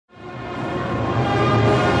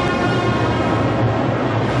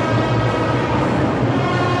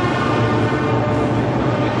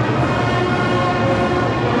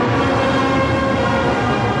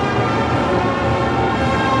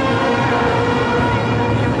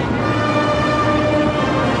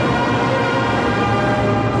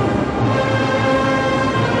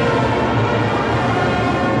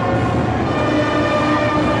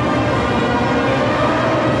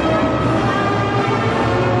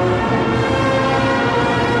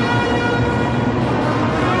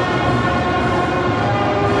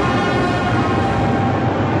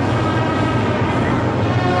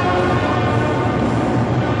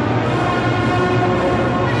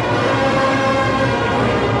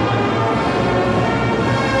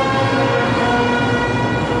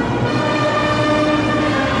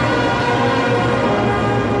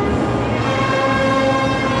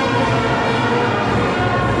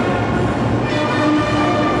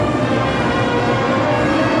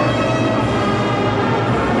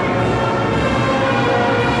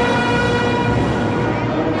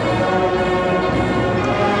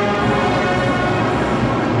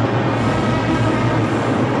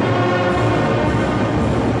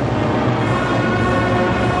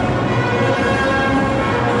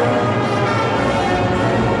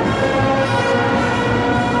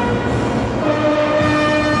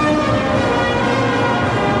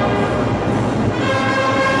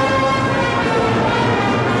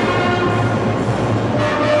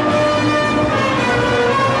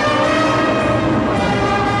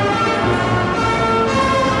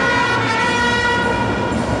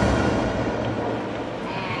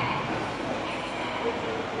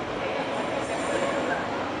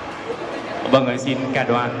Vâng, xin cả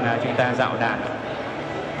đoàn chúng ta dạo đàn.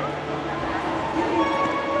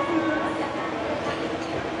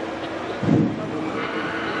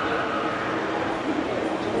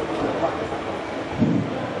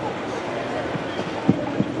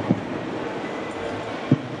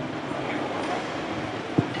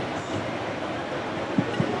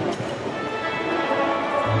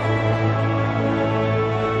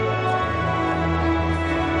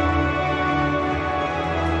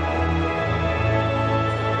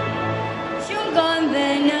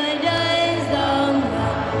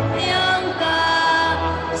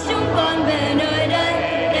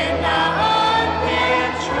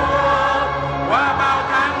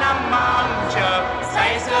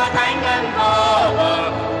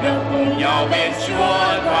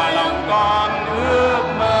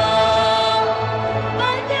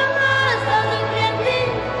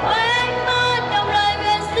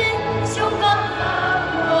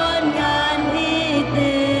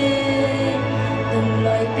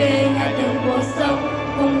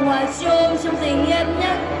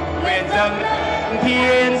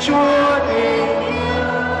 Thiên Chúa tình yêu,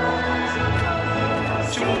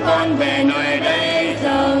 chúng con về nơi đây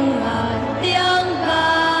dâng tiếng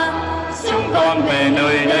ca. Chúng con về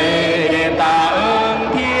nơi đây để tạ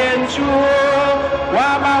ơn Thiên Chúa.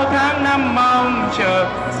 Qua bao tháng năm mong chờ,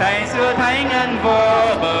 say sưa thánh ân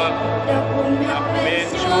vô bờ, được cùng nhập bên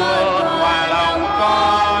Chúa hòa lòng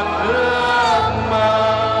con ước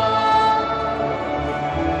mơ.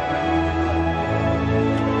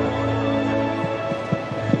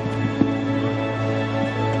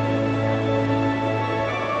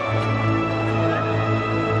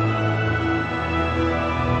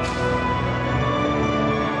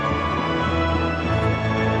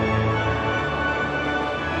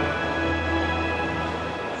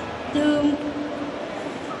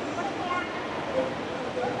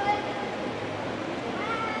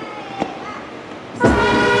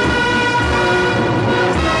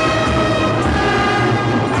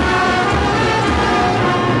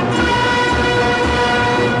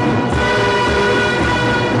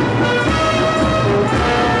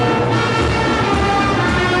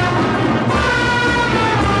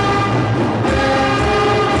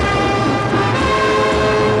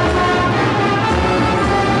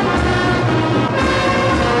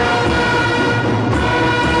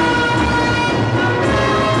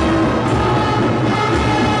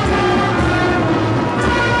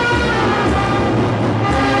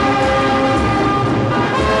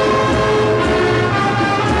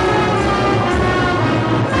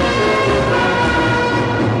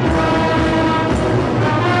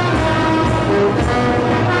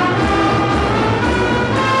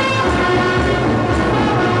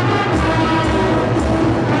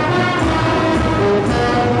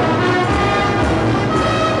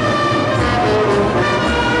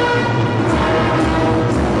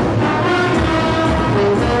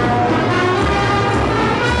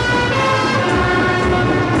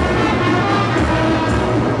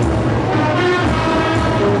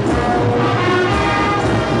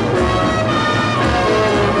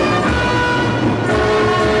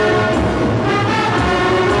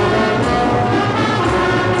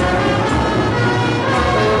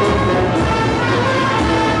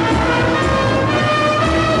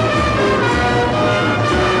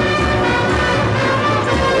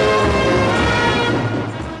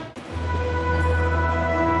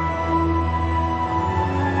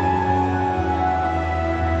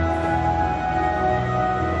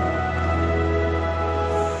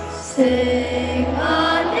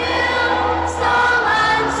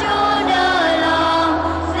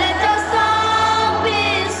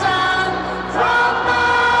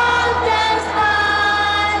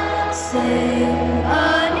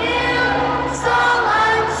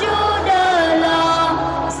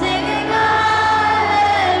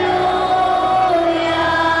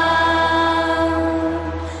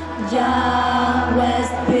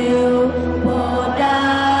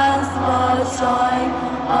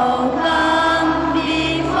 Oh, come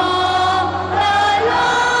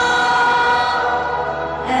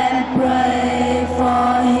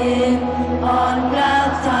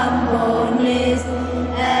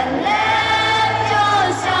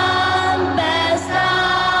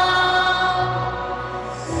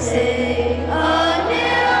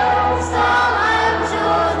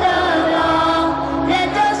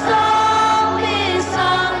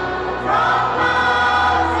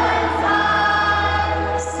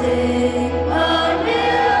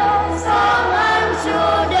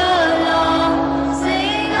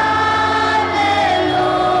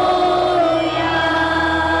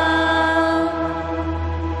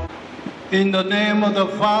In the name of the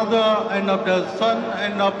Father, and of the Son,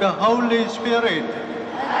 and of the Holy Spirit.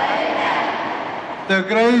 Amen. The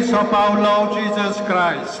grace of our Lord Jesus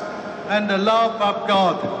Christ, and the love of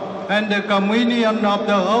God, and the communion of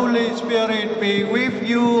the Holy Spirit be with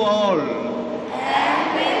you all.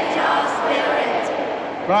 And with your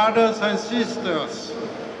spirit. Brothers and sisters,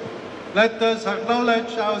 let us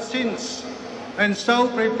acknowledge our sins and so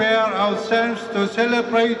prepare ourselves to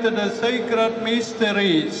celebrate the sacred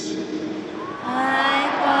mysteries. I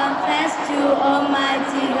confess to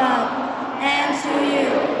Almighty God and to you,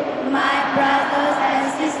 my brothers and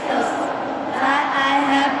sisters, that I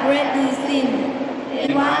have greatly sinned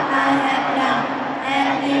in what I have done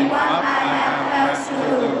and in what I have failed to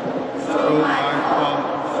do, through my fault,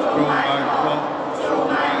 through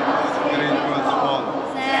my most grievous fault.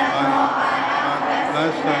 Therefore I ask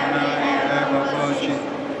Blessed Mary, ever Virgin,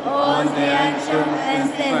 all the angels and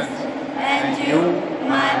saints, and you,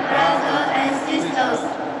 my brothers and sisters,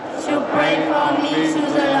 to pray for me to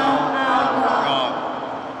the Lord our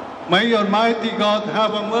God. May Almighty God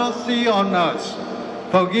have mercy on us,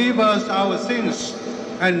 forgive us our sins,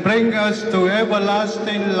 and bring us to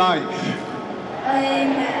everlasting life.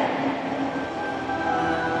 Amen.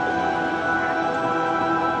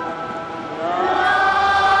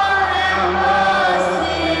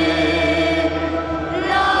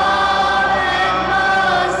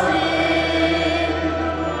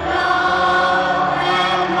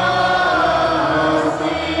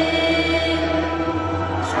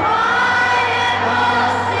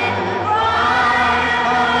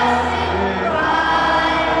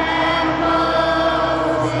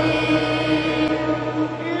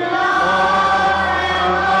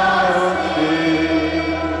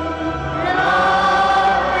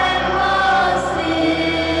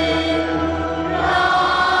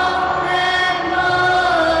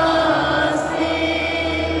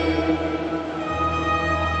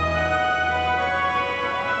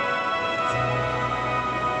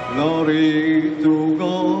 Glory to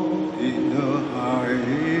God in the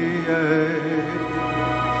highest.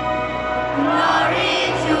 Glory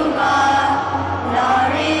to God,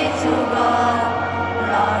 glory to God,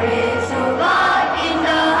 glory to God in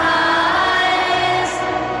the highest,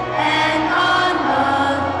 and on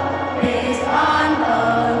earth,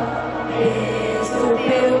 peace to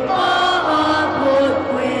people of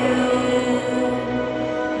goodwill.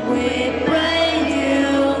 We praise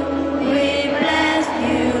you, we bless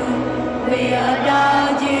you, we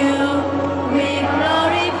adore you, we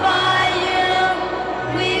glorify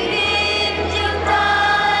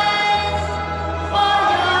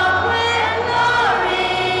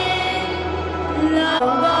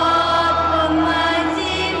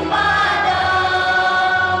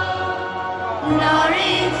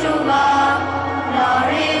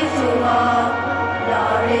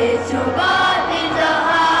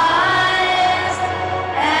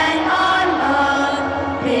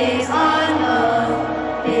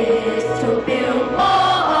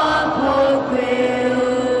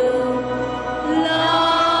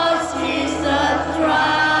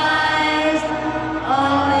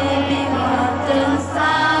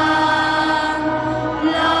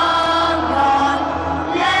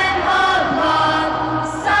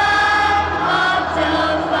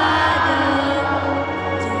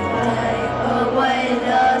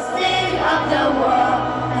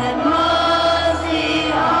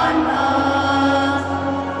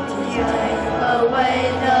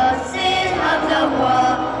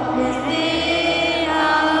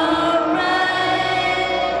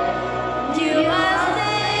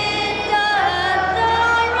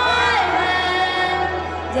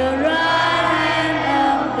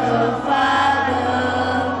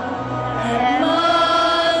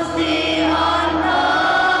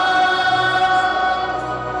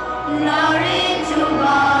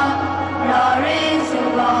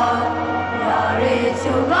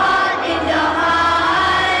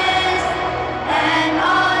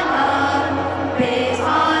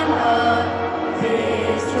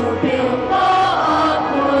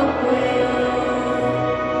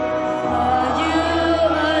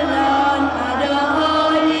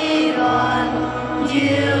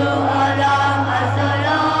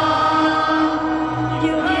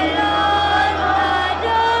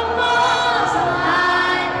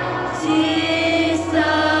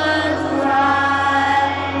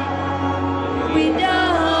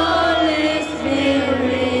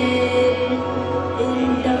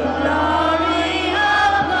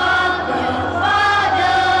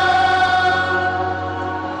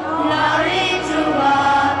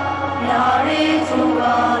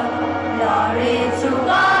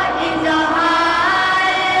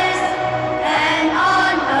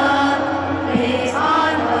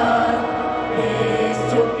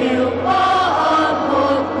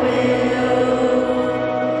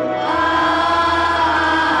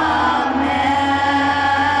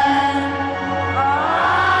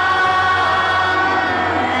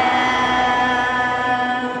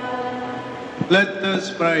Let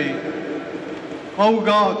us pray. O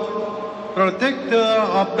God, protector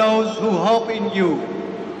of those who hope in you,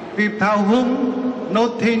 without whom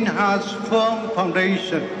nothing has firm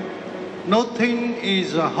foundation, nothing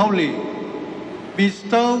is holy.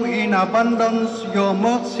 Bestow in abundance your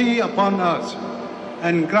mercy upon us,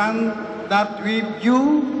 and grant that with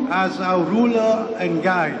you as our ruler and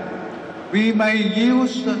guide, we may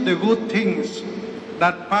use the good things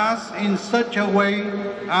that pass in such a way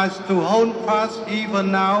as to hold fast even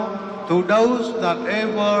now to those that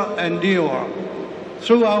ever endure.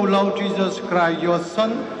 Through our Lord Jesus Christ, your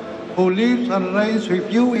Son, who lives and reigns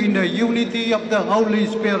with you in the unity of the Holy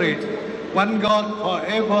Spirit, one God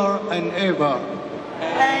forever and ever.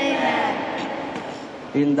 Amen.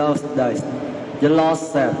 In those days, the Lord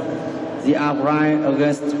said, the outcry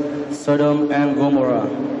against Sodom and Gomorrah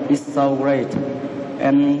is so great,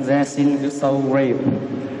 and their sin is so grave,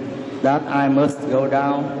 that I must go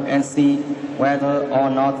down and see whether or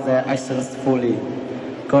not their actions fully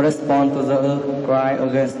correspond to the cry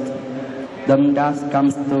against them that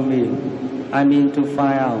comes to me. I mean to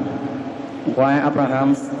find out why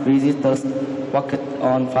Abraham's visitors walked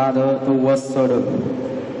on farther towards Sodom.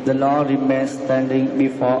 The Lord remained standing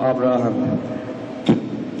before Abraham.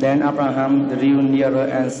 Then Abraham drew nearer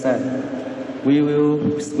and said, we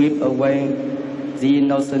will sweep away the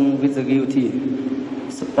innocent with the guilty.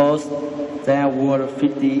 Suppose there were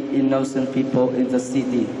 50 innocent people in the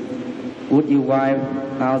city. Would you wipe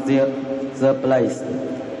out the place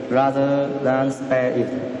rather than spare it,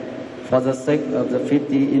 for the sake of the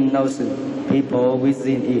 50 innocent people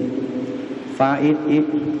within it? Far be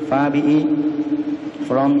it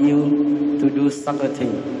from you to do such a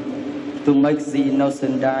thing, to make the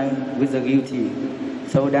innocent die with the guilty,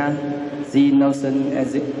 so that the innocent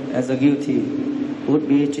as the guilty would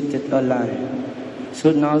be treated alike.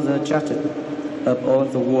 Should not the judge of all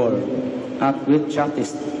the world act with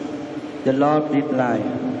justice? The Lord replied,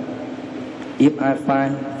 if I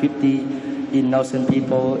find 50 innocent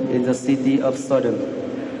people in the city of Sodom,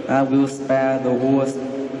 I will spare the whole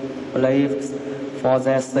place for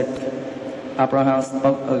their sake. Abraham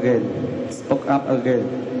spoke up again.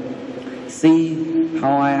 See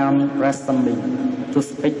how I am presuming to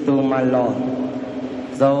speak to my Lord,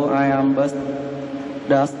 though I am but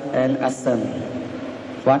dust and ashes.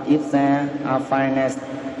 What if there are far less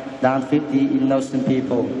than 50 innocent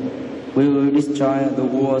people? We will destroy the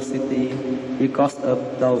whole city because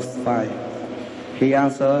of those 5. He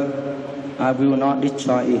answered, I will not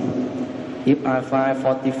destroy it if I find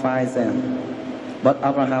 45 them. But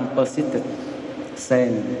Abraham persisted,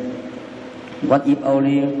 saying, what if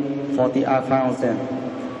only 40 are found them?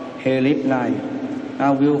 He replied,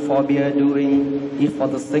 I will forbear doing it for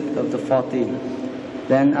the sake of the 40.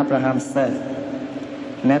 Then Abraham said,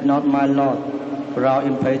 let not my Lord grow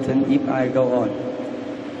impatient if I go on.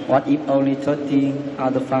 What if only 30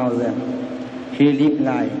 are found them? He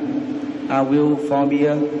replied, I will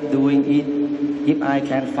forbear doing it if I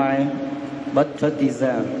can find but 30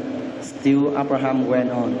 there. Still Abraham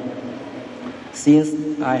went on.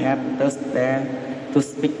 Since I have thus dared to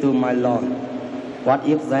speak to my Lord, what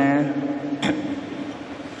if there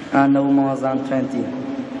are no more than 20?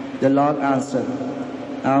 The Lord answered,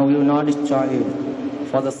 I will not destroy it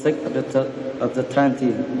for the sake of the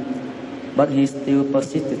 20. But he still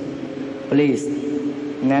persisted. Please,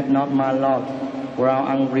 let not my Lord grow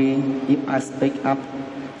angry if I speak up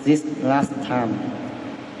this last time.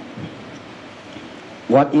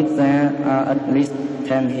 What if there are at least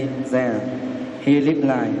 10 there? He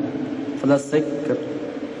replied, for the sake of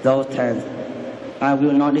those 10, I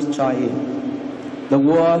will not destroy it. The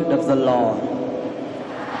word of the Lord.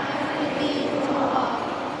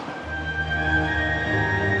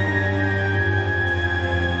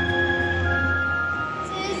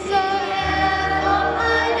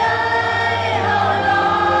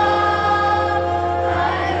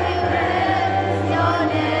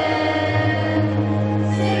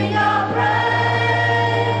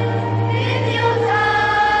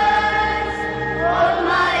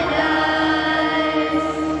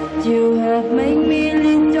 You have made me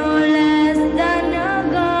little less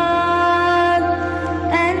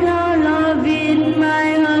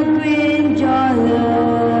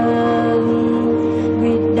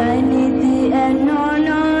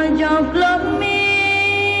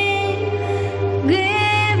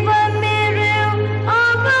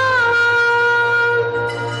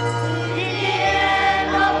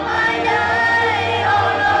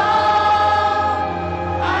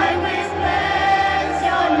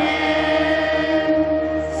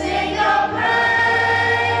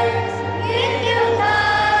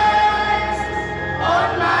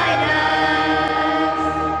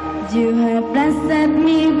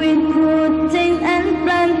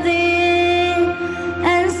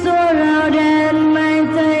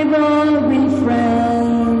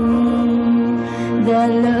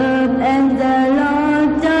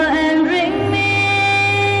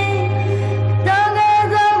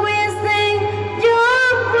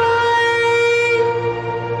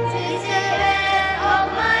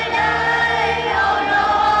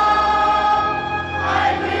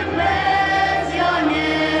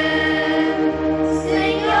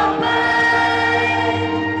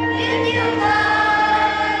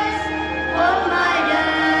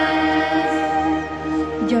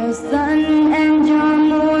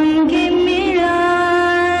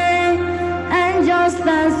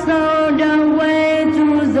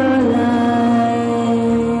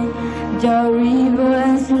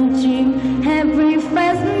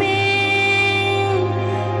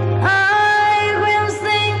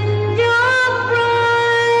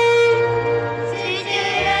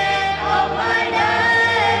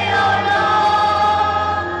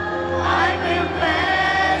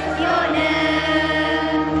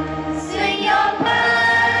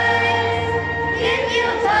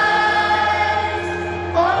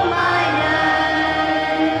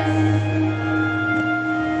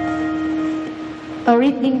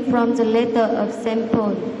reading from the letter of St.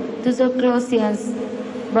 Paul to the Colossians.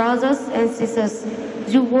 Brothers and sisters,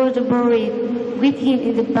 you were buried with him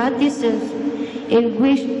in the baptism in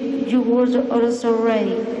which you were also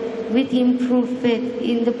raised with him through faith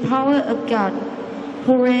in the power of God,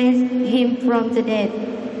 who raised him from the dead.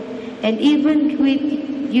 And even with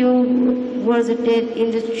you were dead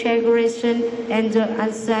in the transgression and the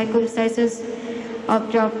uncircumcision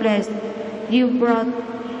of your flesh, you brought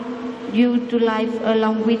you to life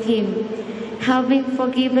along with him, having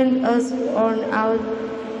forgiven us all our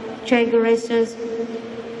transgressions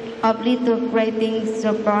of little great things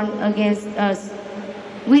born against us,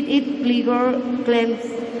 with its legal claims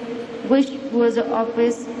which was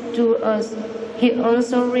opposed to us. He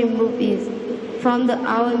also removed it from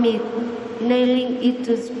our midst, nailing it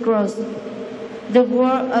to the cross. The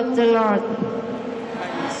word of the Lord.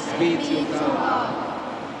 Thanks be to God.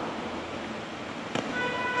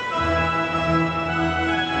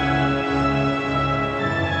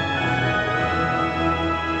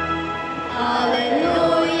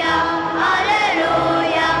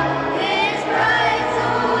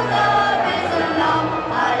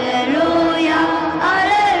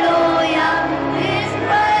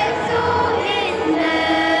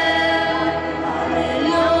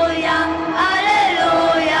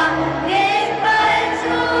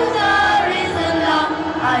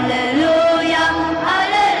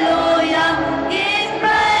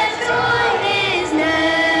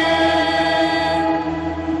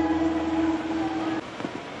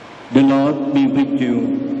 The Lord be with you.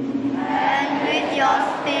 And with your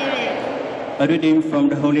spirit. A reading from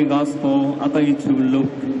the Holy Gospel according to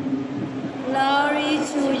Luke. Glory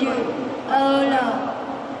to you, O Lord.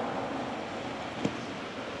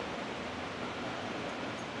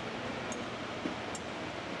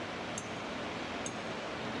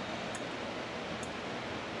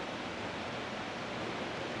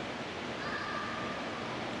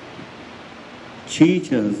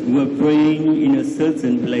 Jesus was praying in a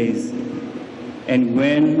certain place, and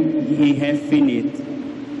when he had finished,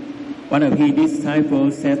 one of his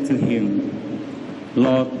disciples said to him,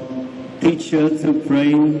 Lord, teach us to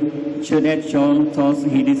pray, just as John taught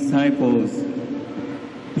his disciples.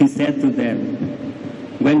 He said to them,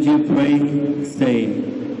 when you pray, say,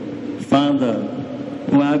 Father,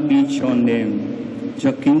 who art be your name,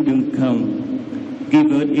 your kingdom come.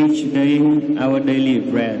 Give us each day our daily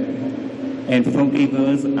bread, and forgive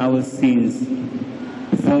us our sins,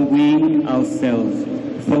 for we ourselves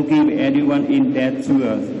forgive anyone in debt to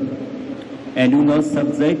us, and do not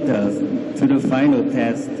subject us to the final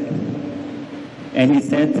test. And he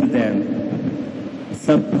said to them,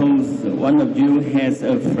 suppose one of you has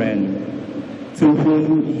a friend, to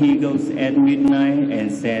whom he goes at midnight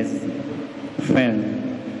and says,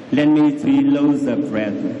 Friend, lend me 3 loaves of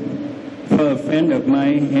bread, for a friend of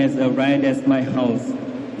mine has arrived at my house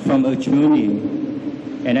from a journey,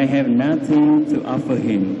 and I have nothing to offer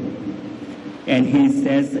him. And he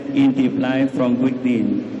says in reply from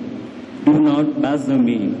within, do not bother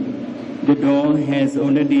me. The door has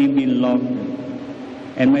already been locked,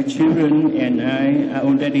 and my children and I are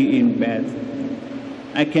already in bed.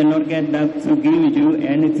 I cannot get up to give you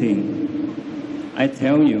anything. I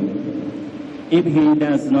tell you, if he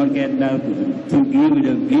does not get up to give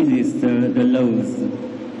the visitor the loaves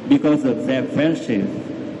because of their friendship,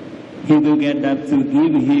 he will get up to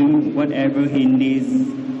give him whatever he needs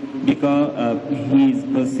because of his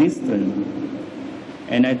persistence.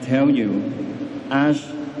 And I tell you, ask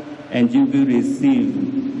and you will receive,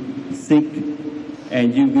 seek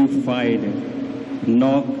and you will find,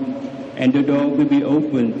 knock and the door will be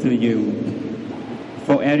opened to you.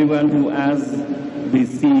 For everyone who asks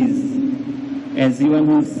receives, and the one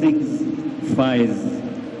who seeks finds,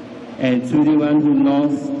 and to the one who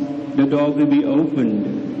knocks the door will be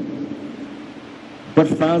opened. What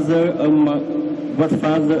father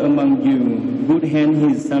among you would hand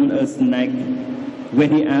his son a snake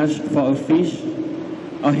when he asks for a fish,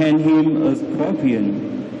 or hand him a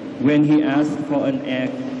scorpion when he asks for an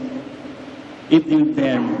egg? If you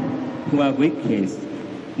then, who are wicked,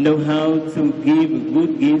 know how to give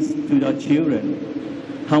good gifts to your children,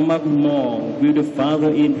 how much more will the Father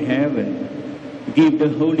in heaven give the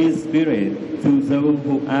Holy Spirit to those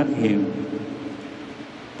who ask him?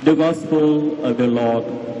 The Gospel of the Lord.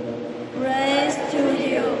 Praise to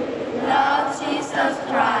you, Lord Jesus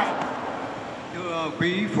Christ. Thưa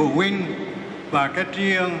quý phụ huynh và các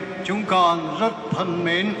riêng, chúng con rất thân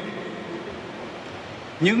mến.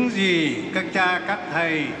 Những gì các cha, các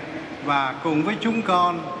thầy và cùng với chúng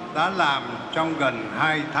con đã làm trong gần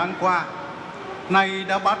 2 tháng qua, nay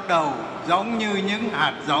đã bắt đầu giống như những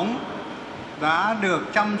hạt giống đã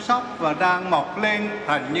được chăm sóc và đang mọc lên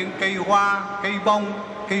thành những cây hoa, cây bông,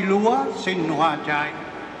 cây lúa sinh hoa trái.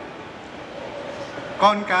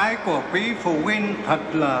 Con cái của quý phụ huynh thật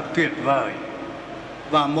là tuyệt vời.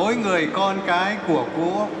 Và mỗi người con cái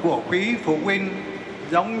của quý phụ huynh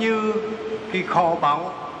giống như cái kho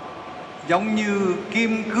báu, giống như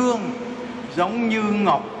kim cương, giống như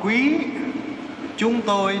ngọc quý. Chúng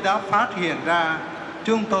tôi đã phát hiện ra,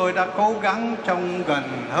 chúng tôi đã cố gắng trong gần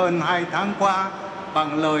hơn 2 tháng qua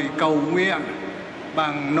bằng lời cầu nguyện,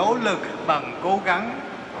 bằng nỗ lực, bằng cố gắng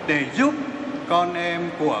để giúp con em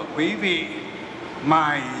của quý vị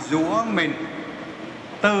mài giũa mình,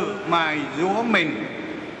 tự mài giũa mình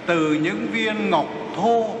từ những viên ngọc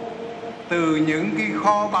thô, từ những cái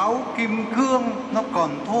kho báu kim cương nó còn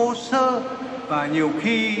thô sơ và nhiều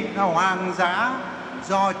khi nó hoang dã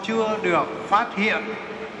do chưa được phát hiện.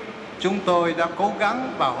 Chúng tôi đã cố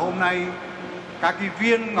gắng và hôm nay các cái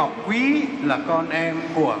viên ngọc quý là con em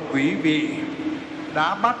của quý vị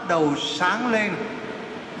đã bắt đầu sáng lên,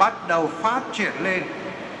 bắt đầu phát triển lên.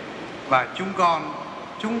 Và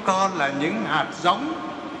chúng con là những hạt giống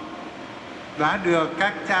đã được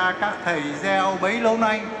các cha các thầy gieo bấy lâu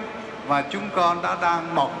nay, và chúng con đã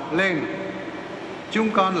đang mọc lên. Chúng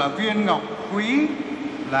con là viên ngọc quý,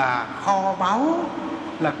 là kho báu,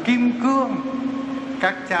 là kim cương.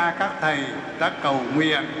 Các cha các thầy đã cầu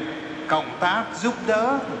nguyện, cộng tác giúp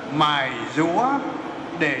đỡ, mài giũa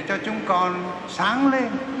để cho chúng con sáng lên.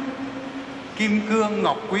 Kim cương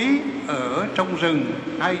ngọc quý ở trong rừng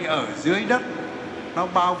hay ở dưới đất, nó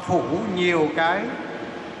bao phủ nhiều cái,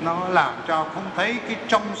 nó làm cho không thấy cái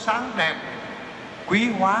trong sáng đẹp quý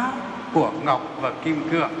hóa của ngọc và kim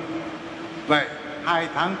cương. Vậy 2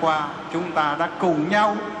 tháng qua chúng ta đã cùng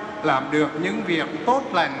nhau làm được những việc tốt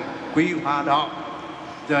lành quý hóa đó.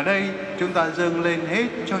 Giờ đây chúng ta dâng lên hết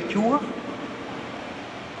cho Chúa.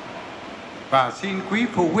 Và xin quý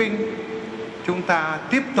phụ huynh chúng ta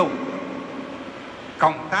tiếp tục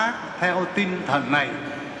cộng tác theo tinh thần này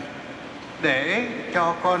để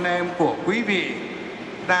cho con em của quý vị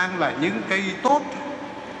đang là những cây tốt.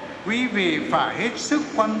 Quý vị phải hết sức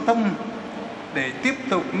quan tâm để tiếp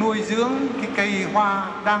tục nuôi dưỡng cái cây hoa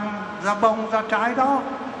đang ra bông ra trái đó,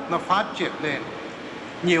 nó phát triển lên.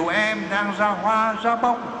 Nhiều em đang ra hoa ra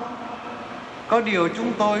bông. Có điều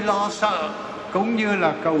chúng tôi lo sợ cũng như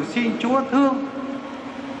là cầu xin Chúa thương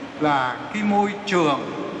là cái môi trường,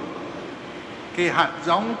 cái hạt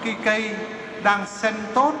giống, cái cây đang xanh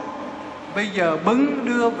tốt, bây giờ bứng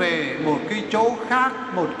đưa về một cái chỗ khác,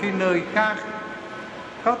 một cái nơi khác,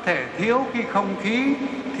 có thể thiếu cái không khí,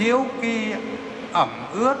 thiếu cái ẩm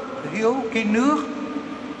ướt, thiếu cái nước,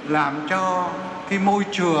 làm cho cái môi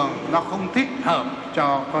trường nó không thích hợp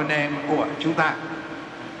cho con em của chúng ta.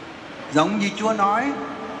 Giống như Chúa nói,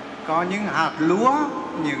 có những hạt lúa,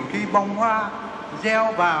 những cái bông hoa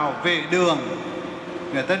gieo vào vệ đường,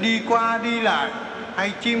 người ta đi qua đi lại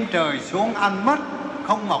hay chim trời xuống ăn mất,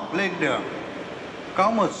 không mọc lên được.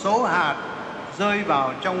 Có một số hạt rơi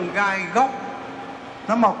vào trong gai gốc,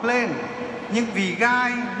 nó mọc lên, nhưng vì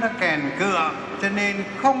gai nó kèn cựa cho nên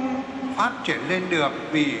không phát triển lên được,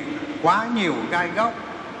 vì quá nhiều gai góc,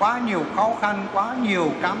 quá nhiều khó khăn, quá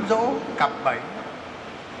nhiều cám dỗ, cặp bẫy.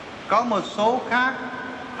 Có một số khác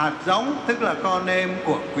hạt giống, tức là con em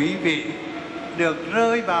của quý vị, được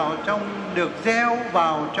rơi vào trong, được gieo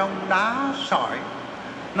vào trong đá sỏi.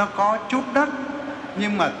 Nó có chút đất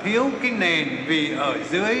nhưng mà thiếu cái nền, vì ở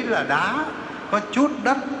dưới là đá, có chút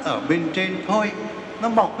đất ở bên trên thôi. Nó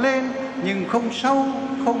mọc lên nhưng không sâu,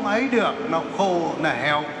 không ấy được, nó khô, nó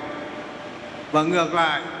héo. Và ngược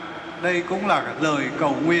lại, đây cũng là lời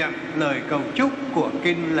cầu nguyện, lời cầu chúc của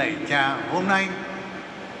Kinh Lạy Cha hôm nay,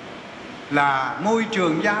 là môi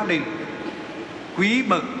trường gia đình, quý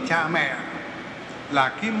bậc cha mẹ là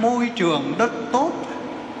cái môi trường đất tốt.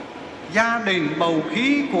 Gia đình bầu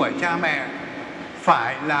khí của cha mẹ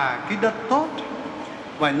phải là cái đất tốt,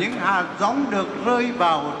 và những hạt giống được rơi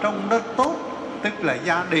vào trong đất tốt, tức là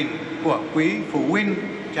gia đình của quý phụ huynh,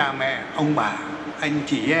 cha mẹ, ông bà, anh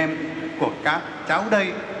chị em của các cháu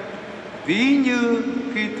đây. Ví như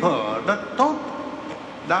cái thửa đất tốt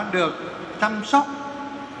đã được chăm sóc,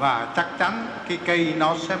 và chắc chắn cái cây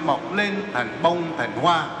nó sẽ mọc lên thành bông, thành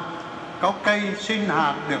hoa. Có cây sinh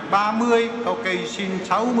hạt được 30, có cây sinh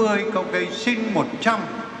 60, có cây sinh 100.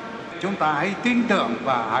 Chúng ta hãy tin tưởng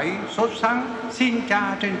và hãy sốt sắng xin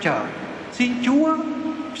Cha trên trời, xin Chúa,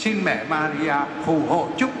 xin Mẹ Maria phù hộ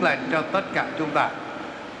chúc lành cho tất cả chúng ta.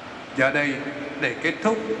 Giờ đây để kết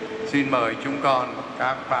thúc, xin mời chúng con,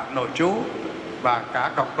 các bạn nội trú và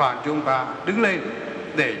cả cộng đoàn chúng ta đứng lên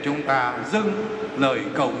để chúng ta dâng lời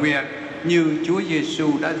cầu nguyện như Chúa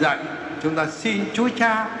Giêsu đã dạy. Chúng ta xin Chúa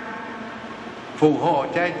Cha phù hộ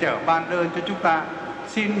che chở ban ơn cho chúng ta.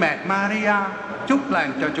 Xin mẹ Maria chúc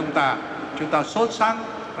lành cho chúng ta. Chúng ta sốt sắng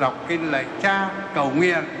đọc kinh lạy Cha cầu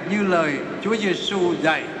nguyện như lời Chúa Giêsu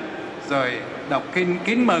dạy, rồi đọc kinh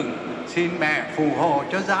kính mừng. Xin mẹ phù hộ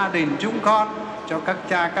cho gia đình chúng con, cho các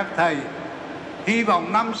cha các thầy. Hy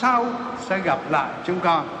vọng năm sau sẽ gặp lại chúng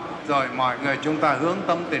con. Rồi mọi người chúng ta hướng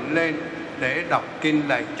tâm tình lên để đọc kinh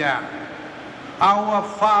lạy Cha. Our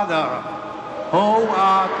Father, who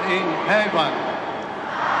art in heaven,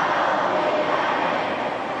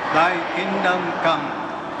 Thy kingdom come,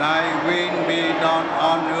 Thy will be done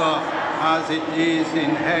on earth as it is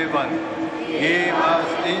in heaven. Give us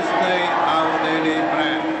this day our daily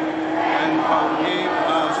bread, and forgive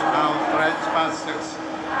us our trespasses,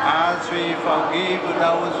 as we forgive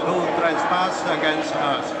those who trespass against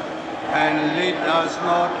us. And lead us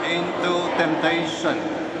not into temptation,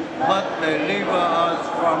 but deliver us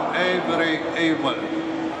from every evil.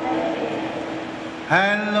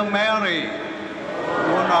 Hail Mary,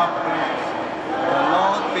 full of grace, the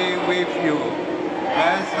Lord be with you.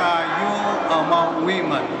 Blessed are you among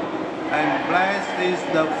women, and blessed is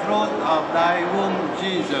the fruit of thy womb,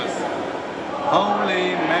 Jesus.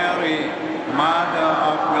 Holy Mary, Mother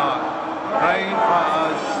of God, pray for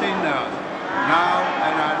us sinners, now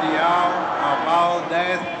and at the hour of our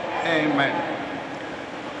death. Amen.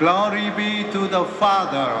 Glory be to the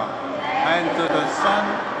Father, and to the Son,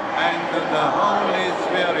 and to the Holy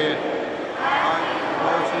Spirit, as it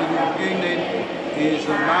was in the beginning, is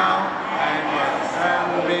now, and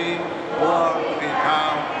shall be, world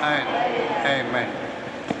without end. Amen.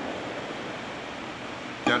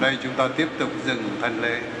 Giờ đây chúng ta tiếp tục dừng thần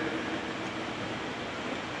lễ.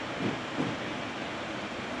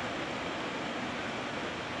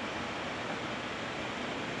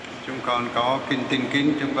 Chúng con có kinh tinh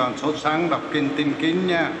kính, chúng con sốt sáng đọc kinh tinh kính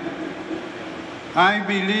nha. I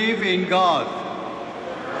believe in God,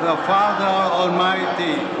 the Father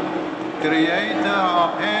Almighty, Creator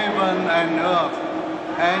of heaven and earth,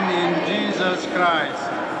 and in Jesus Christ,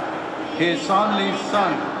 His only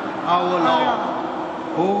Son, our Lord,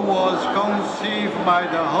 who was conceived by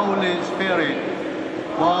the Holy Spirit,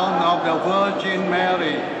 born of the Virgin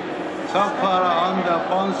Mary, suffered under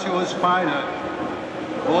Pontius Pilate,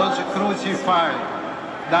 was crucified,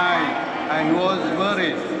 died, and was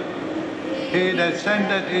buried. He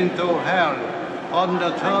descended into hell. On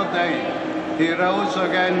the third day, he rose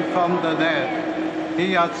again from the dead.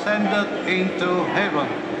 He ascended into heaven,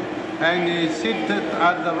 and is seated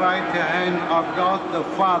at the right hand of God the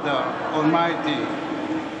Father Almighty.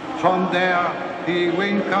 From there, he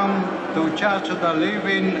will come to judge the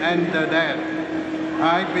living and the dead.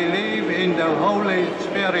 I believe in the Holy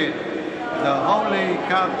Spirit, the Holy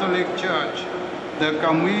Catholic Church, the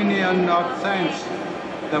communion of saints,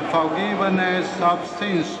 the forgiveness of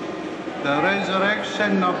sins, the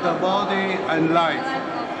resurrection of the body and life,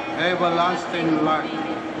 everlasting life.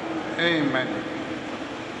 Amen.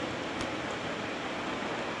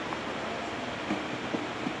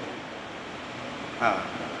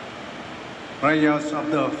 Prayers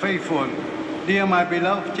of the faithful. Dear my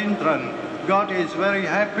beloved children, God is very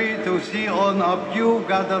happy to see all of you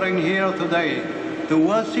gathering here today to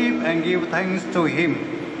worship and give thanks to Him.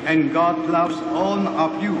 And God loves all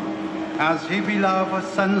of you as He beloved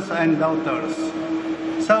sons and daughters.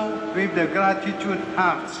 So, with the gratitude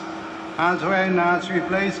hearts, as well as we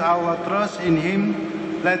place our trust in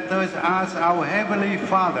Him, let us ask our Heavenly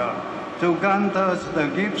Father to grant us the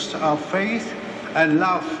gifts of faith and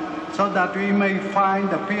love, so that we may find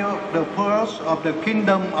the pearls of the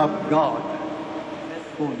kingdom of God.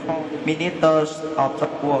 Ministers of the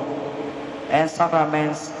work and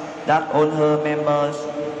sacraments, that all her members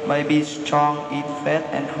may be strong in faith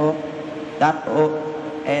and hope, that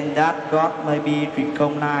God may be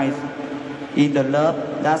recognized in the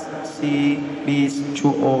love that she bears to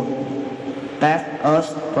all. Let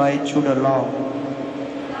us pray to the Lord.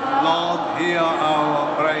 Lord, hear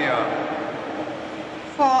our prayer.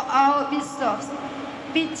 For our bishops,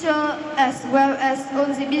 Peter as well as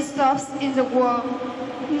all the bishops in the world,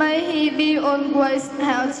 may he be always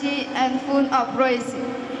healthy and full of grace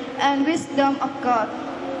and wisdom of God,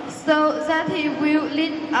 so that he will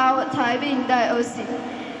lead our Thái Bình diocese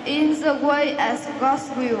in the way as God's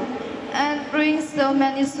will, and bring so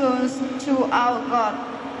many souls to our God.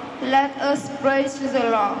 Let us pray to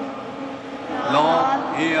the Lord.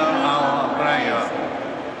 Lord, hear our prayer.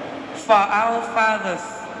 For our fathers,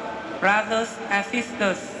 brothers and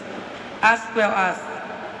sisters, as well as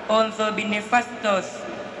all the benefactors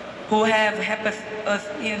who have helped us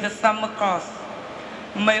in the summer course,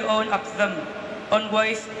 may all of them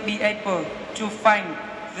always be able to find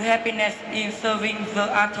the happiness in serving the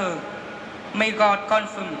other. May God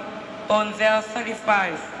confirm on their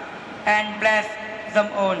sacrifice and bless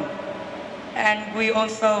them all. And we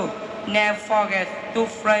also never forget to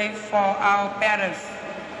pray for our parents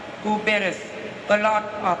who bear a lot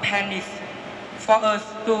of pennies for us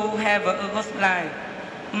to have a good life.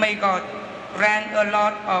 May God grant a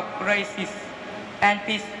lot of graces and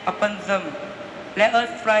peace upon them. Let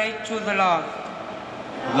us pray to the Lord.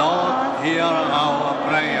 Lord, hear our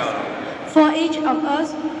prayer. For each of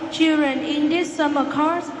us, children in this summer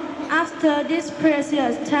course, after this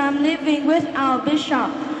precious time living with our bishop,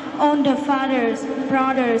 all the fathers,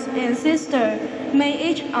 brothers, and sisters,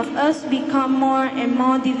 may each of us become more and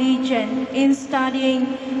more diligent in studying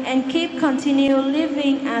and continue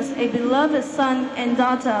living as a beloved son and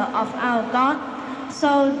daughter of our God,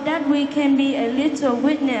 so that we can be a little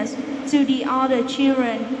witness to the other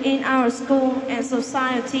children in our school and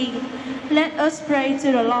society. Let us pray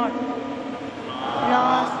to the Lord.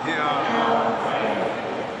 Lord, Hear our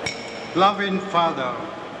prayer. Loving Father,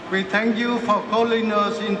 we thank you for calling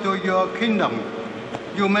us into your kingdom.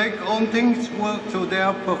 You make all things work to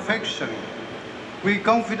their perfection. We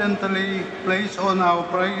confidently place all our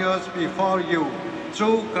prayers before you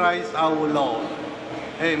through Christ our Lord.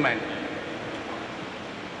 Amen.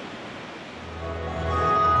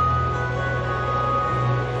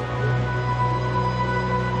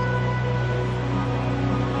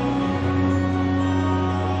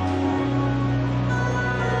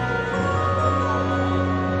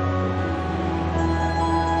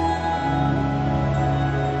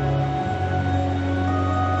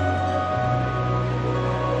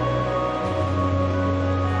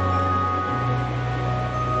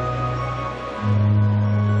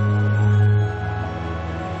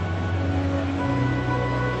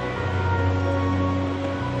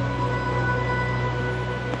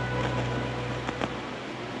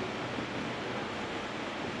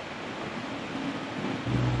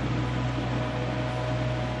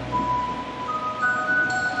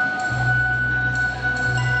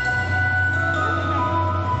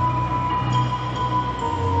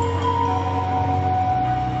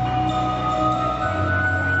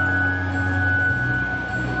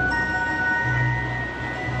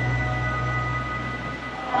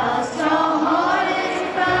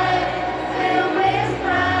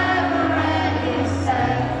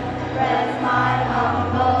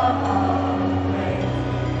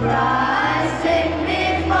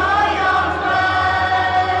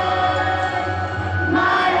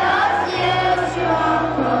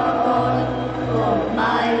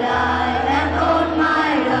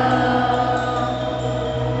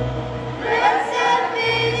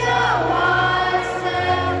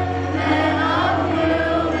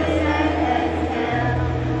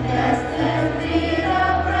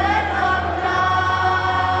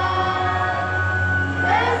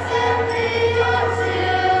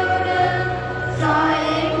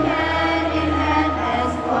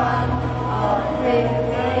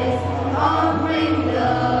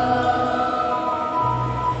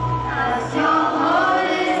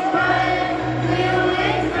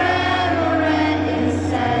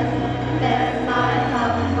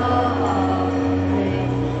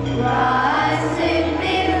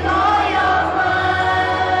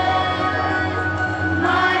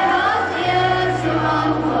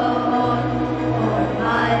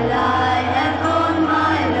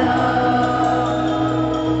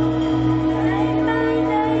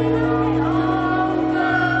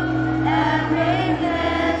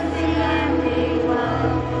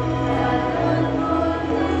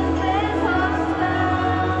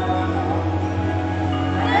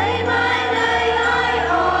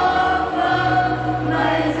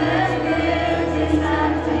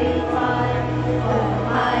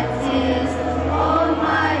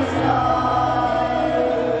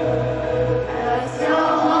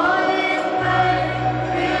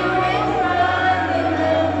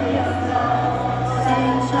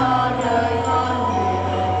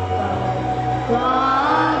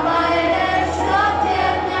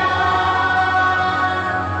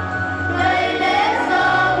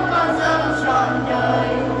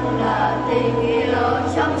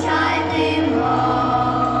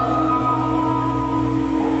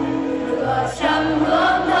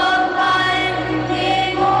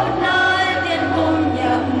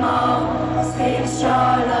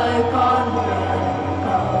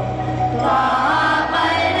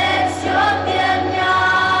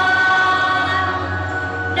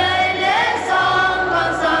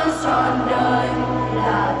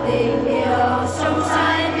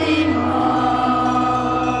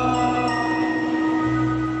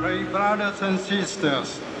 Brothers and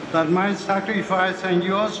sisters, that my sacrifice and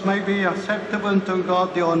yours may be acceptable to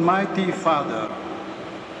God the Almighty Father.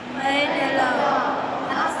 May the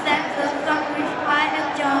Lord accept the sacrifice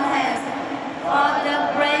at your hands for the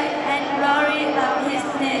praise and glory of His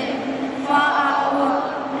name, for our good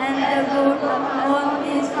and the good of all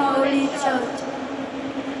His holy church.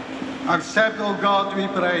 Accept, O God, we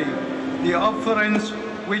pray, the offerings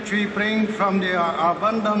which we bring from the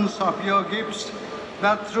abundance of your gifts,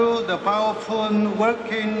 that through the powerful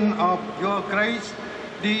working of your grace,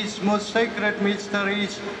 these most sacred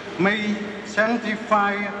mysteries may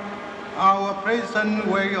sanctify our present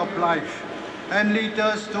way of life and lead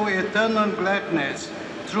us to eternal gladness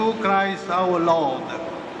through Christ our Lord.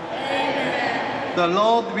 Amen. The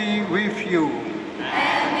Lord be with you.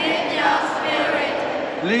 And with your spirit.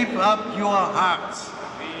 Lift up your hearts.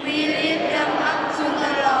 We lift them up to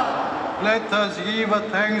the Lord. Let us give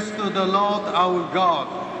thanks to the Lord our God.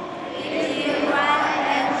 It is right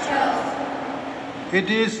and just. It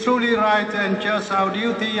is truly right and just our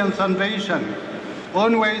duty and salvation,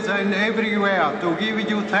 always and everywhere, to give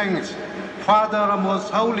you thanks, Father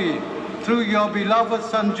most holy, through your beloved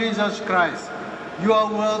Son Jesus Christ, your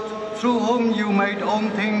word, through whom you made all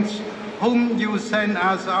things, whom you sent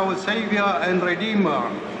as our Savior and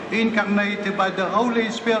Redeemer, incarnated by the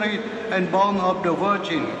Holy Spirit and born of the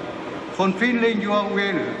Virgin, fulfilling your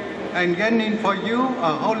will and gaining for you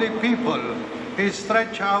a holy people. He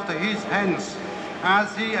stretched out his hands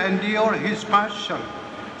as he endured his passion,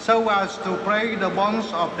 so as to break the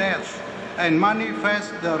bonds of death and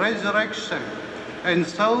manifest the resurrection. And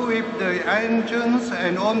so with the angels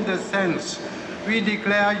and all the saints, we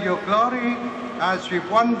declare your glory, as with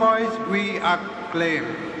one voice we acclaim.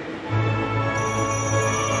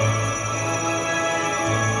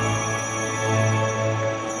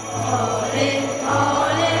 Holy,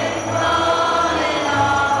 holy, holy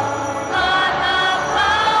Lord, God of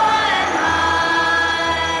power and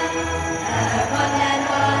might, heaven and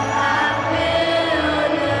earth are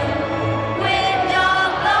filled with your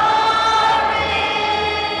glory.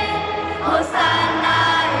 Hosanna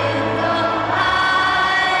in the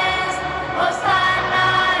highest, Hosanna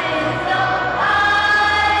in the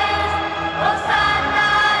highest, Hosanna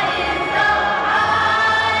in the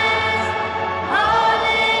highest.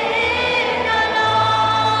 Holy is the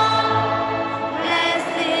Lord,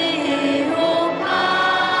 blessed He who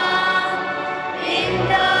comes in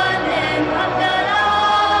the name of the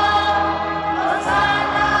Lord.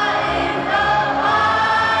 Hosanna in the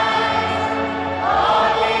highest.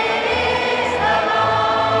 Holy is the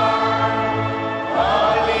Lord,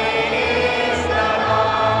 holy is the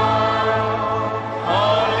Lord,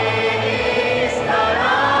 holy is the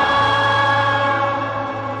Lord.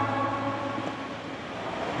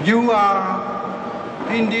 You are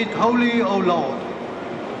indeed holy, O Lord,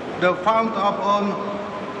 the fount of all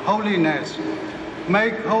holiness.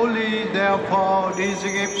 Make holy, therefore, these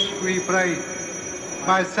gifts, we pray,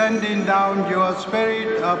 by sending down your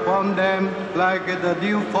Spirit upon them like the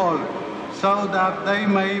dewfall, so that they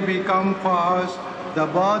may become for us the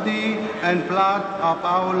body and blood of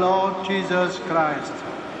our Lord Jesus Christ.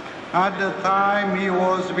 At the time he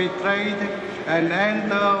was betrayed and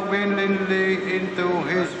entered willingly into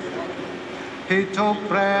his, he took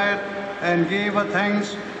bread and gave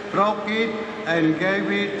thanks, broke it, and gave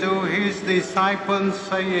it to his disciples,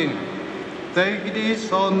 saying, "Take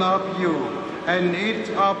this all of you, and eat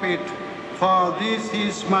of it, for this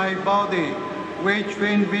is my body, which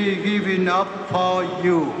will be given up for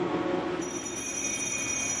you."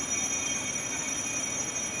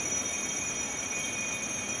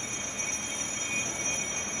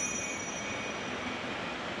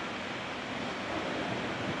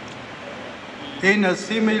 In a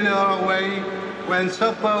similar way, when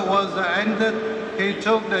supper was ended, he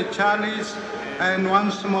took the chalice, and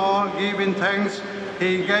once more giving thanks,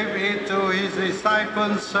 he gave it to his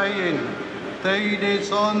disciples, saying, "Take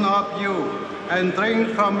this all of you, and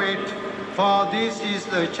drink from it, for this is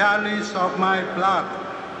the chalice of my blood,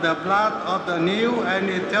 the blood of the new and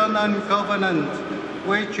eternal covenant,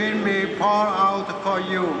 which will be poured out for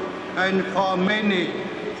you and for many,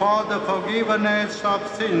 for the forgiveness of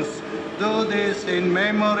sins. Do this in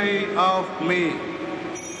memory of me."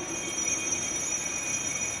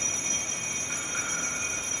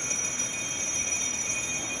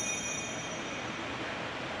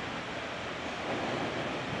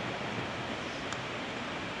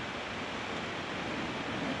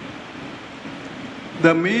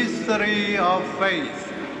 The mystery of faith.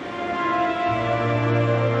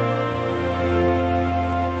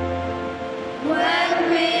 When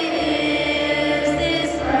we eat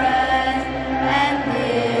this bread and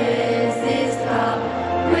this cup,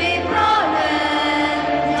 we proclaim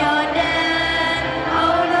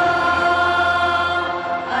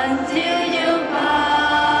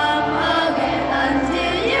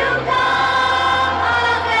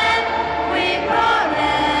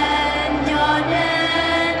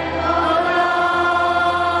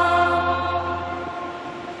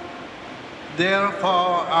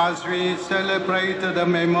As we celebrate the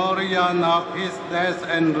memorial of his death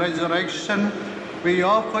and resurrection, we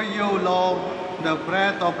offer you, Lord, the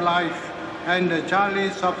bread of life and the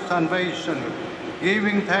chalice of salvation,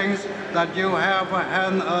 giving thanks that you have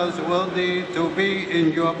held us worthy to be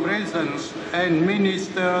in your presence and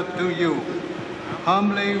minister to you.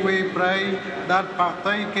 Humbly we pray that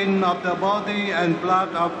partaking of the body and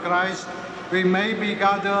blood of Christ, we may be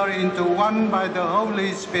gathered into one by the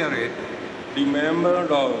Holy Spirit. Remember,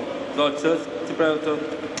 Lord, the church spread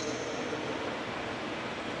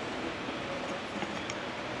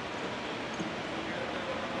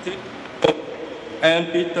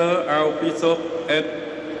and Peter, our bishop, and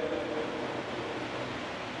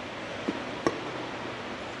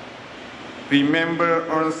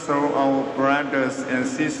remember also our brothers and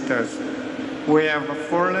sisters who have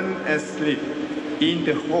fallen asleep in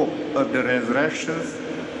the hope of the resurrection,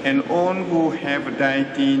 and all who have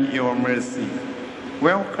died in your mercy.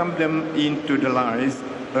 Welcome them into the light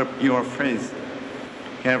of your face.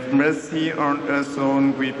 Have mercy on us all,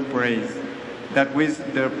 we pray, that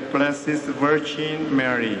with the Blessed Virgin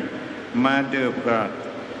Mary, Mother of God,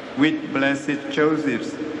 with Blessed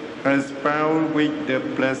Joseph, her spouse with the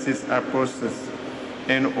blessed apostles,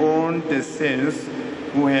 and all the saints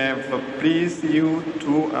who have pleased you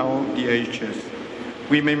throughout the ages,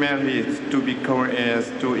 we may merit to be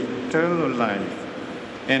co-heirs to eternal life,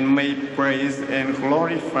 and may praise and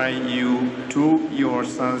glorify you through your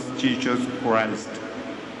Son, Jesus Christ.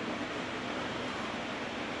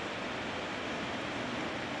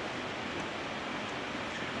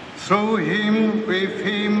 Through him, with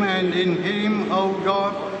him, and in him, O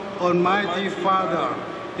God, Almighty Father,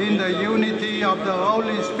 in the unity of the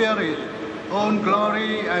Holy Spirit, all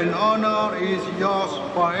glory and honor is yours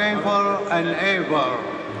forever and ever.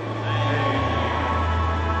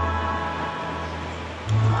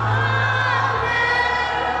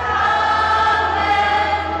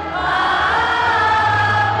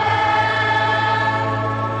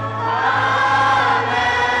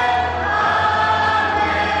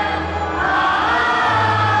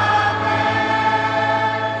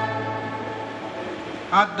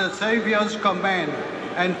 At the Saviour's command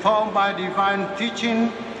and formed by divine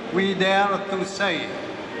teaching, we dare to say,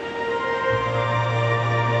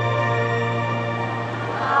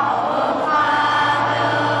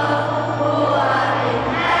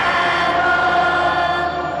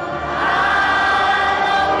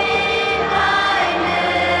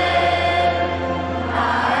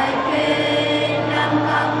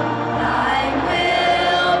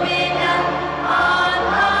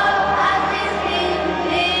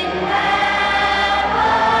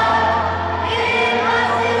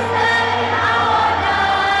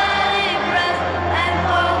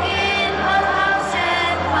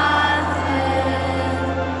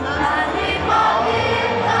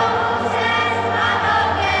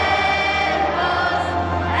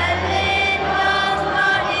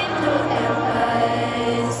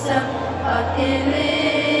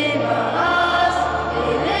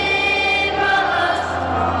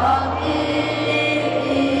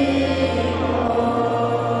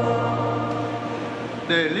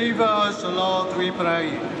 Deliver us, Lord, we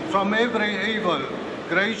pray, from every evil.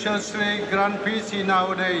 Graciously grant peace in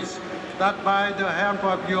our days, that by the help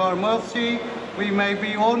of your mercy we may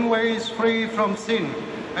be always free from sin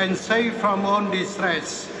and safe from all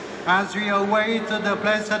distress, as we await the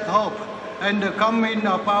blessed hope and the coming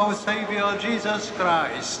of our Savior Jesus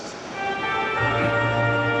Christ.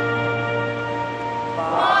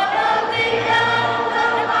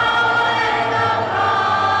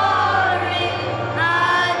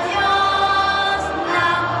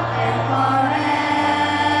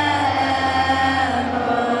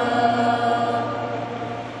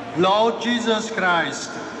 Lord Jesus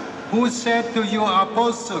Christ, who said to your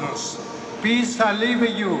apostles, "Peace I leave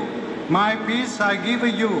you, my peace I give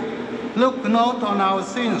you," look not on our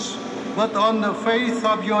sins, but on the faith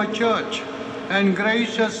of your church, and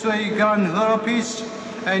graciously grant her peace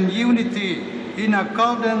and unity in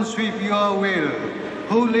accordance with your will,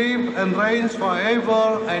 who live and reigns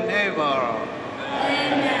forever and ever.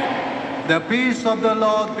 Amen. The peace of the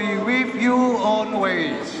Lord be with you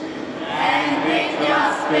always. And with your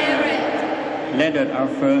spirit. let us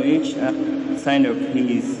offer each a sign of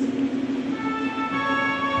peace.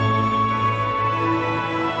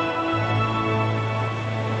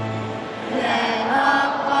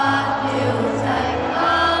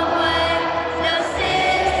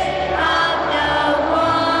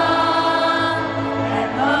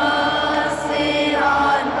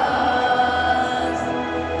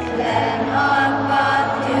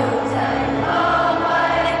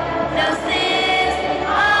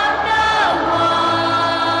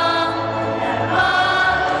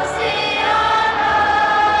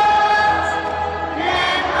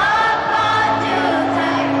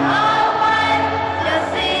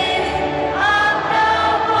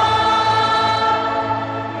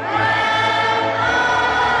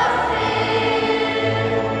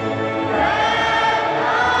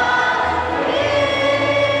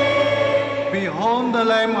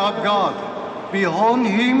 Lamb of God, behold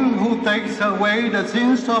him who takes away the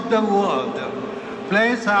sins of the world.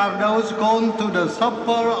 Blessed are those gone to the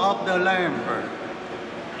supper of the Lamb.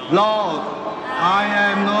 Lord, I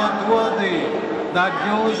am not worthy that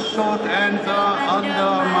you should enter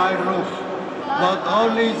under my roof, but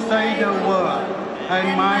only say the word,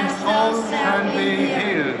 and my soul shall be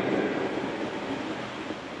healed.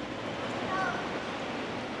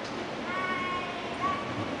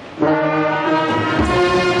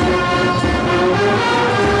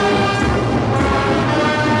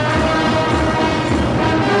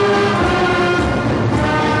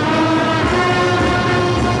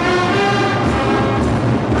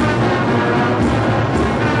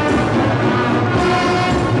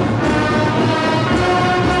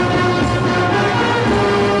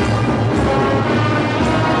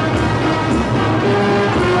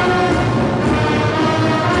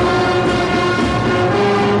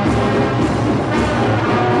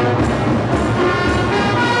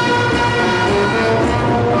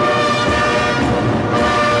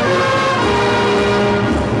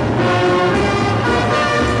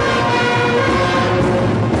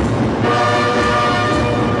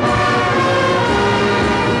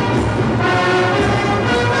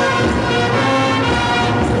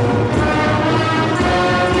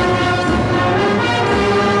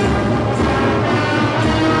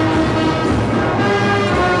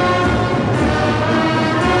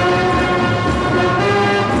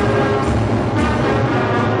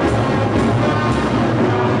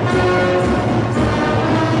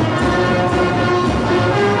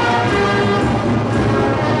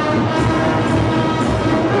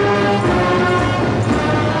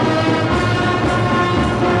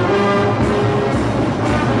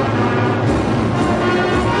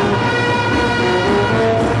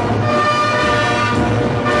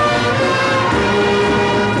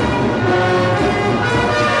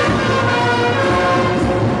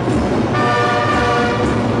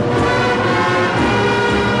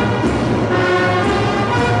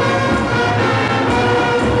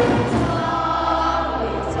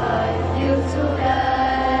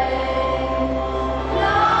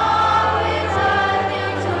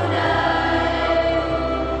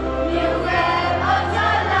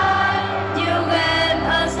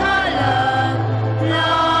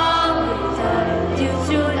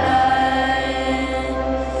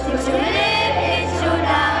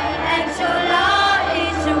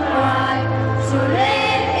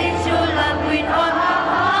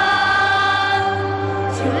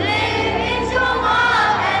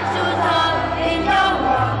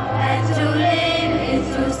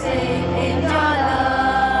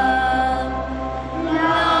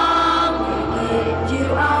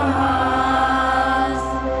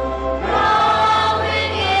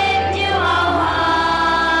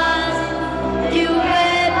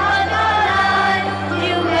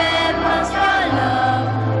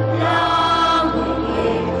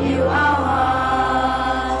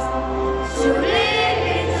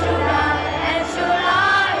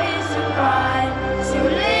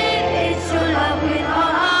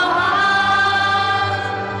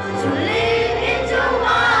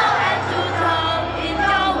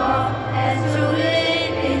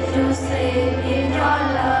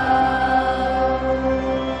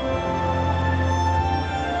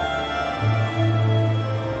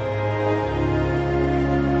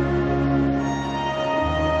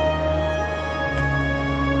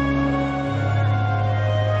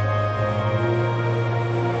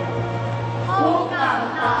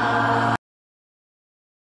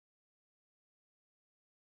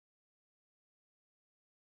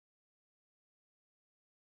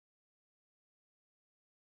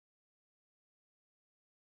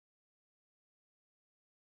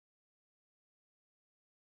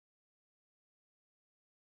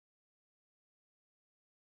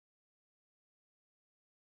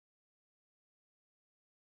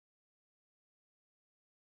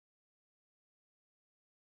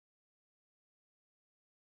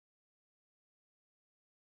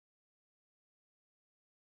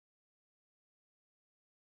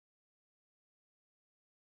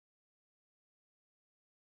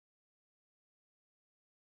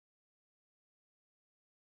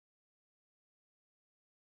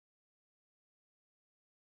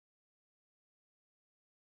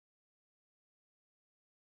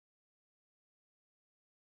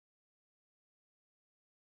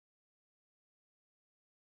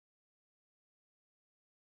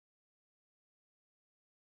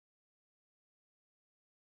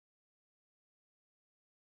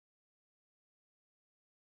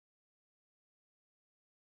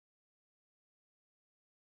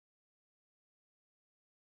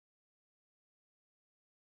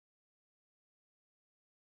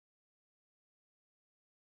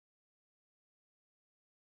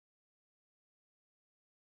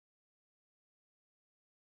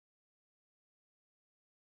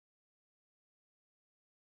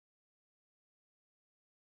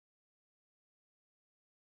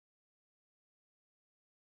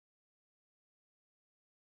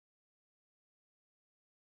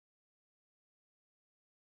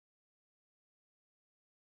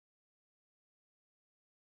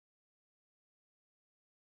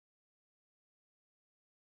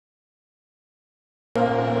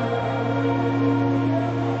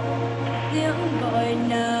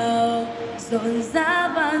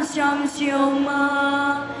 chiều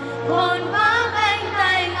mơ. Hồn vác cánh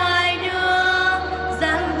tay Ngài đưa,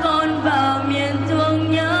 dẫn con vào miền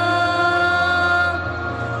thương nhớ.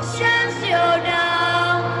 Trên diệu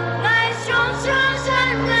đạo Ngài xuống cho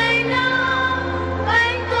chân ngày nào,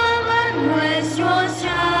 cánh cơm ân huệ Chúa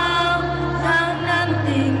trao, tháng năm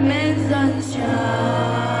tình mến dâng trào.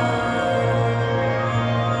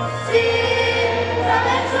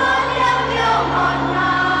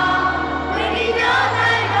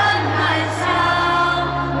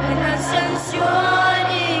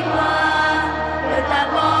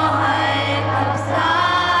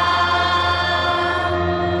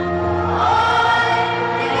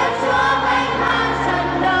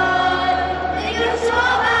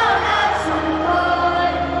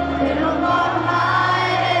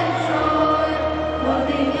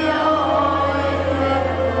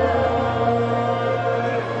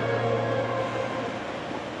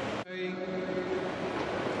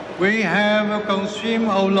 We have consumed,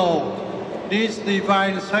 O Lord, this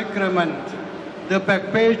divine sacrament, the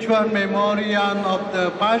perpetual memorial of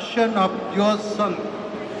the passion of your Son.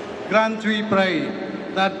 Grant, we pray,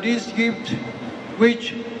 that this gift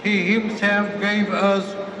which He Himself gave us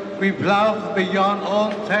with love beyond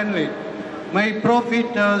all telling may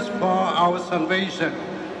profit us for our salvation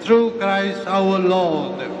through Christ our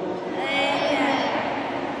Lord. Amen.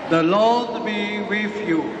 The Lord be with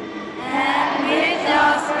you. And with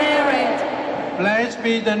your spirit. Blessed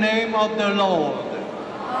be the name of the Lord.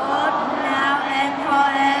 Both now and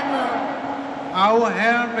forever. Our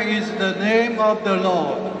help is the name of the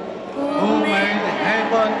Lord, who made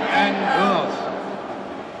heaven and earth.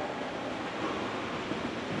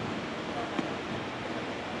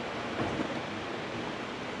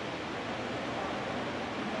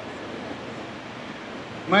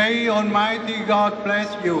 May Almighty God bless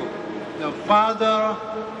you, the Father,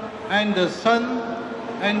 and the Son,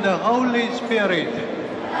 and the Holy Spirit.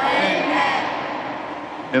 Amen.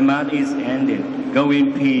 The Mass is ended. Go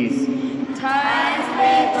in peace. Thanks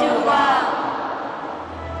be to God.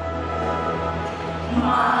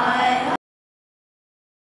 My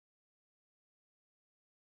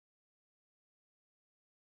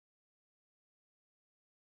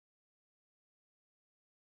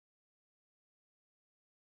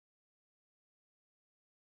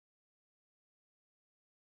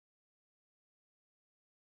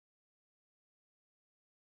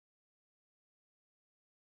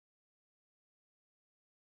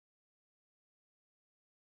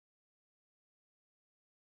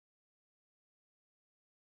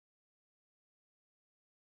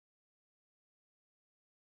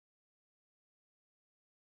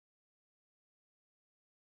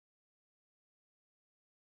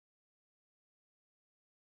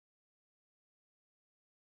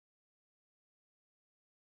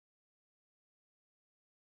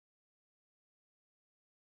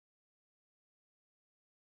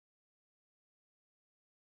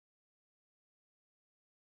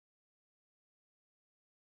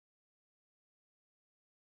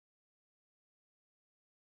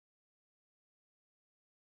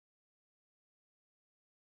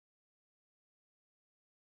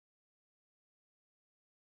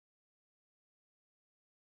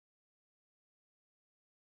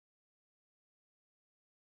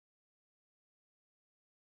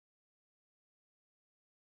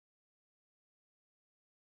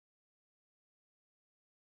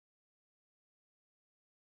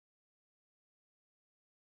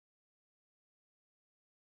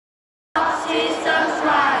Jesus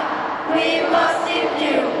Christ, we worship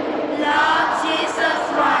you. Lord Jesus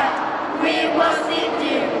Christ, we worship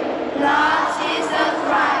you. Lord Jesus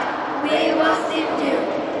Christ, we worship you.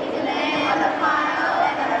 In the name of the Father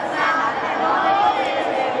and of the Son and of the Holy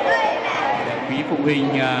Spirit. Amen. Quý phụ huynh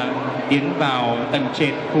tiến vào tầng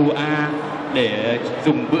trệt khu A để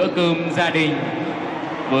dùng bữa cơm gia đình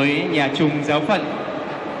với nhà chung giáo phận.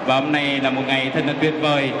 Và hôm nay là một ngày thật là tuyệt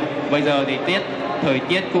vời. Bây giờ thì thời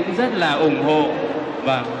tiết cũng rất là ủng hộ.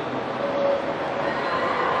 Vâng.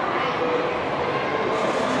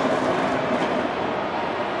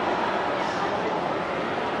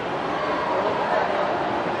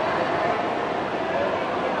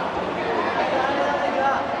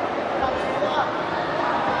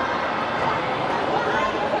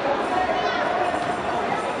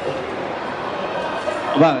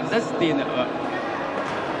 Vâng, rất tin ạ.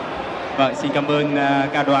 Vâng, xin cảm ơn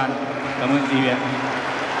ca đoàn, cảm ơn dì Huyền.